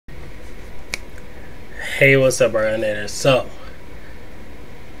Hey, what's up, Ryan? So,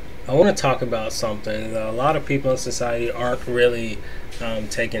 I want to talk about something that a lot of people in society aren't really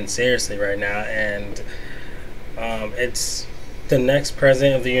taking seriously right now, and it's the next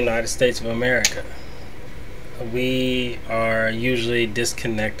president of the United States of America. We are usually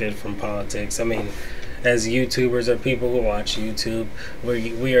disconnected from politics. I mean, as YouTubers or people who watch YouTube,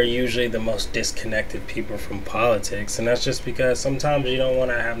 we are usually the most disconnected people from politics, and that's just because sometimes you don't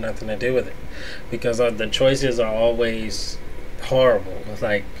want to have nothing to do with it, because the choices are always horrible.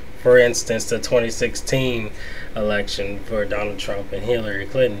 Like, for instance, the 2016 election for Donald Trump and Hillary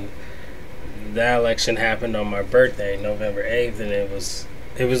Clinton. That election happened on my birthday, November 8th, and it was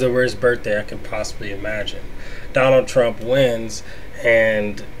the worst birthday I could possibly imagine. Donald Trump wins,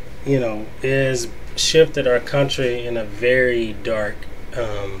 and is shifted our country in a very dark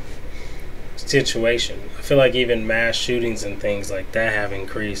situation. I feel like even mass shootings and things like that have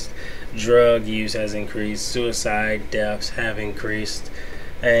increased. Drug use has increased. Suicide deaths have increased.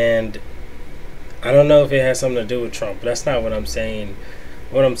 And I don't know if it has something to do with Trump, but that's not what I'm saying.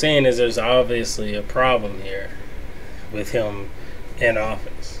 What I'm saying is there's obviously a problem here with him in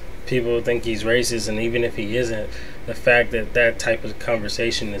office. People think he's racist, and even if he isn't, the fact that that type of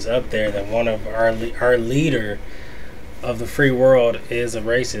conversation is up there, that one of our leader of the free world is a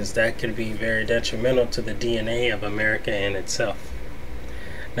racist, that could be very detrimental to the DNA of America in itself.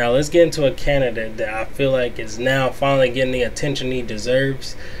 Now let's get into a candidate that I feel like is now finally getting the attention he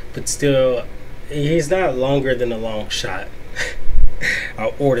deserves, but still, he's not longer than a long shot.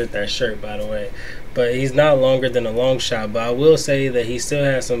 I ordered that shirt, by the way. But he's not longer than a long shot. But I will say that he still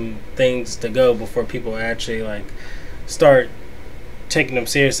has some things to go before people actually start taking him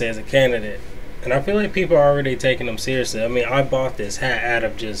seriously as a candidate. And I feel like people are already taking him seriously. I mean, I bought this hat out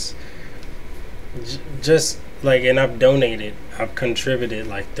of and I've donated, I've contributed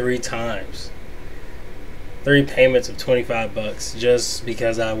like 3 times. 3 payments of $25 just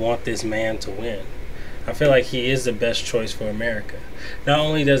because I want this man to win. I feel like he is the best choice for America. Not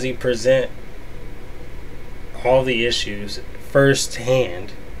only does he present all the issues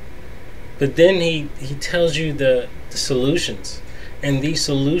firsthand, but then he tells you the solutions, and these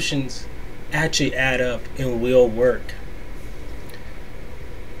solutions actually add up and will work.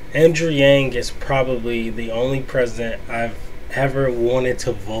 Andrew Yang is probably the only president I've ever wanted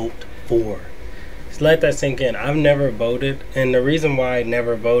to vote for. Just let that sink in. I've never voted, and the reason why I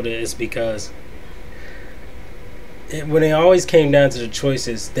never voted is because when it always came down to the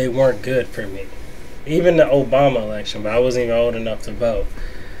choices, they weren't good for me. Even the Obama election, but I wasn't even old enough to vote.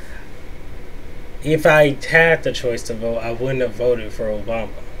 If I had the choice to vote, I wouldn't have voted for Obama.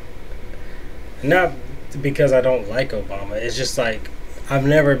 Not because I don't like Obama. It's just like I've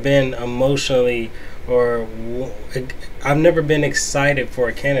never been emotionally I've never been excited for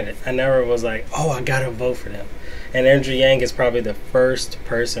a candidate. I never was like, oh, I gotta vote for them. And Andrew Yang is probably the first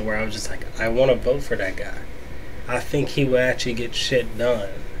person where I was just like, I want to vote for that guy. I think he will actually get shit done.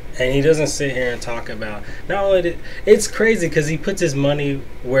 And he doesn't sit here and talk about, not only it's crazy because he puts his money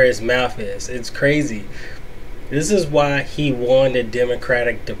where his mouth is. It's crazy. This is why he won the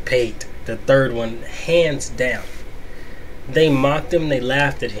Democratic debate, the third one, hands down. They mocked him, they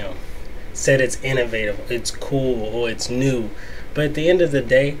laughed at him, said it's innovative, it's cool, or it's new. But at the end of the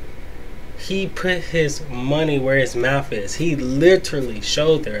day, he put his money where his mouth is. He literally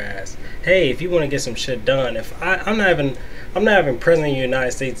showed their ass, hey, if you want to get some shit done, I'm not even president of the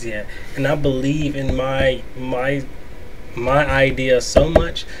United States yet, and I believe in my idea so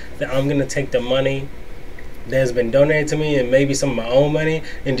much that I'm gonna take the money that has been donated to me and maybe some of my own money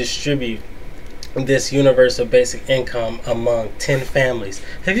and distribute this universal basic income among 10 families.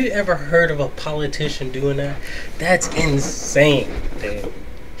 Have you ever heard of a politician doing that? That's insane, dude.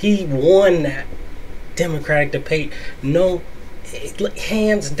 He won that Democratic debate. No,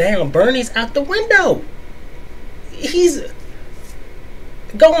 hands down. Bernie's out the window. He's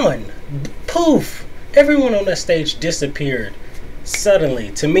gone. Poof. Everyone on that stage disappeared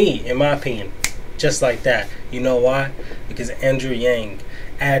suddenly, to me, in my opinion. Just like that. You know why? Because Andrew Yang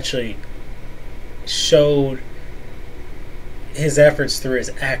actually showed his efforts through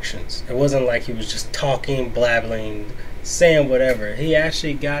his actions. It wasn't like he was just talking, blabbling, saying whatever. He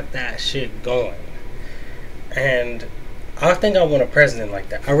actually got that shit going. And I think I want a president like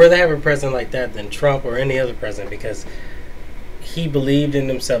that. I'd rather have a president like that than Trump or any other president, because he believed in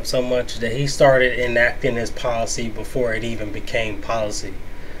himself so much that he started enacting his policy before it even became policy.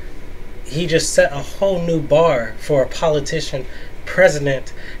 He just set a whole new bar for a politician,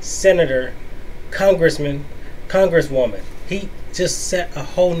 president, senator, congressman, congresswoman. He just set a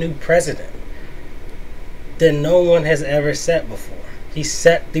whole new precedent that no one has ever set before. He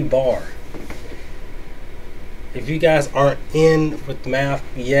set the bar. If you guys aren't in with math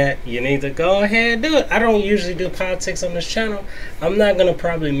yet, you need to go ahead and do it. I don't usually do politics on this channel. I'm not going to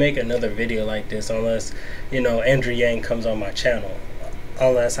probably make another video like this unless, you know, Andrew Yang comes on my channel.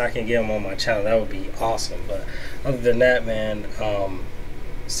 Unless I can get him on my channel. That would be awesome. But other than that, man,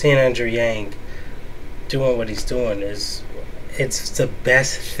 seeing Andrew Yang doing what he's doing it's the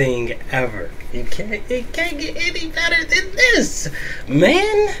best thing ever. It can't get any better than this,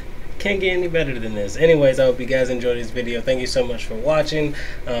 man. Can't get any better than this. Anyways, I hope you guys enjoyed this video. Thank you so much for watching.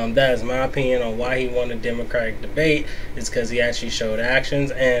 That is my opinion on why he won a Democratic debate. It's because he actually showed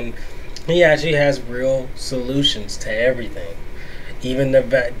actions, and he actually has real solutions to everything, even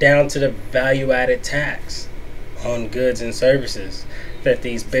down to the value-added tax on goods and services that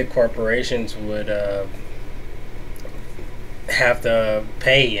these big corporations would have to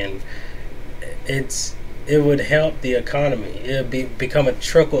pay, and it would help the economy. It would become a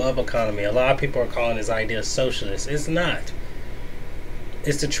trickle-up economy. A lot of people are calling this idea socialist. It's not.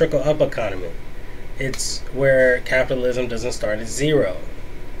 It's the trickle-up economy. It's where capitalism doesn't start at zero.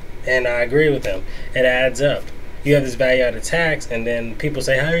 And I agree with them. It adds up. You have this value-added tax, and then people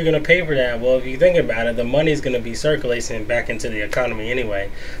say, how are you going to pay for that? Well, if you think about it, the money is going to be circulating back into the economy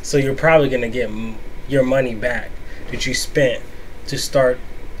anyway. So you're probably going to get your money back that you spent to start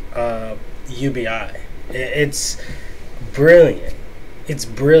UBI. It's brilliant. It's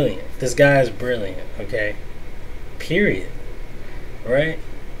brilliant. This guy is brilliant, okay? Period. Right?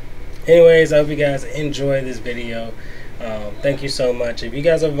 Anyways, I hope you guys enjoyed this video. Thank you so much. If you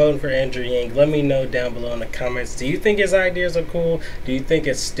guys are voting for Andrew Yang, let me know down below in the comments. Do you think his ideas are cool? Do you think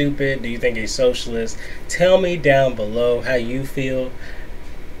it's stupid? Do you think he's socialist? Tell me down below how you feel.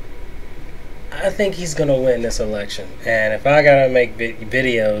 I think he's going to win this election. And if I got to make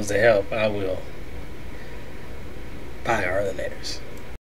videos to help, I will. Bye, Arlinators.